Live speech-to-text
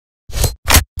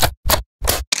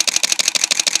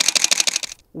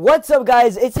What's up,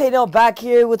 guys? It's Heynelm back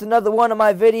here with another one of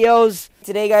my videos.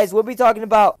 Today, guys, we'll be talking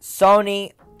about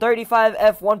Sony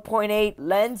 35F1.8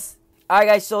 lens. Alright,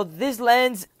 guys, so this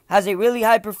lens has a really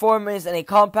high performance and a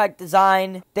compact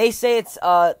design. They say it's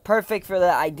perfect for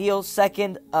the ideal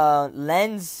second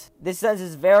lens. This lens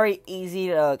is very easy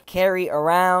to carry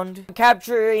around.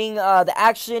 Capturing the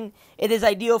action, it is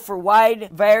ideal for wide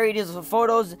varieties of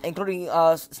photos, including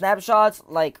snapshots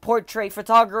like portrait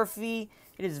photography.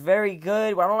 It is very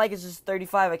good. What I don't like is just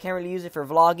 35. I can't really use it for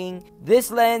vlogging.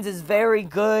 This lens is very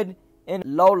good in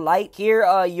low light.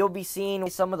 Here, you'll be seeing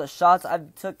some of the shots I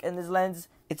took in this lens.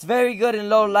 It's very good in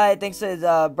low light thanks to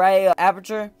its bright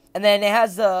aperture. And then it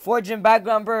has the 4Gen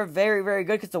background blur. Very, very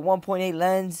good because it's a 1.8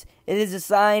 lens. It is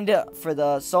designed for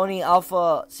the Sony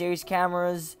Alpha series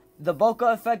cameras. The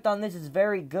bokeh effect on this is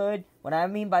very good. What I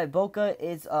mean by bokeh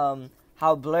is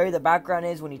how blurry the background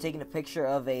is when you're taking a picture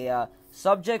of a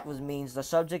subject, which means the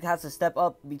subject has to step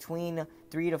up between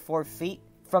 3 to 4 feet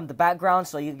from the background,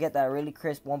 so you get that really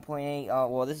crisp 1.8,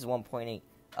 well, this is 1.8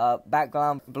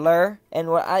 background blur. And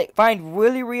what I find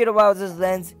really weird about this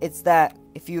lens, it's that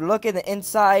if you look at the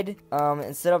inside,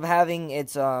 instead of having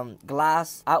its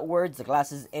glass outwards, the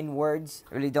glass is inwards.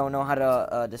 I really don't know how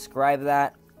to describe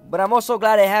that. But I'm also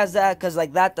glad it has that, because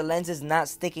like that, the lens is not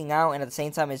sticking out, and at the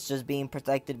same time, it's just being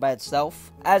protected by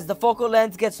itself. As the focal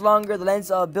length gets longer, the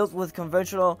lens built with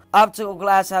conventional optical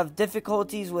glass have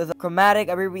difficulties with chromatic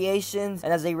aberrations,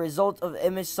 and as a result of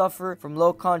image suffer from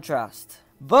low contrast.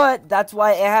 But that's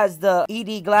why it has the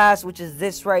ED glass, which is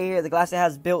this right here, the glass it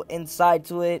has built inside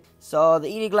to it. So the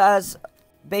ED glass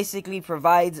basically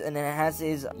provides and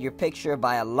enhances your picture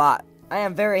by a lot. I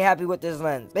am very happy with this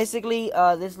lens. Basically,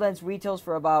 this lens retails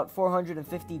for about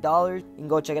 $450. You can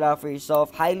go check it out for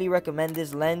yourself. Highly recommend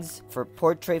this lens for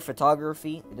portrait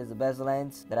photography. It is the best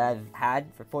lens that I've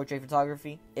had for portrait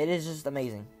photography. It is just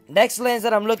amazing. Next lens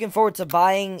that I'm looking forward to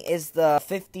buying is the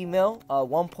 50mm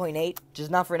 1.8. Just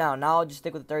not for now. Now I'll just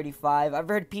stick with the 35. I've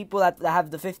heard people that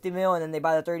have the 50mm and then they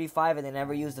buy the 35 and they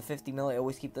never use the 50mm. They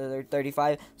always keep the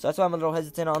 35. So that's why I'm a little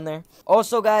hesitant on there.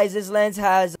 Also, guys, this lens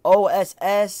has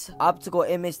OSS, optical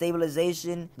image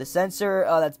stabilization. The sensor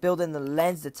that's built in the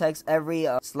lens detects every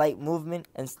slight movement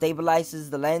and stabilizes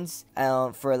the lens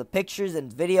for the pictures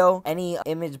and video. Any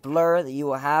image blur that you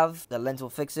will have, the lens will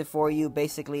fix it for you.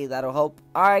 Basically, that'll help.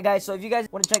 Alright, guys, so if you guys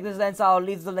want to check this lens out, I'll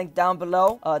leave the link down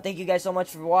below. Thank you guys so much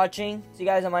for watching. See you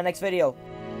guys on my next video.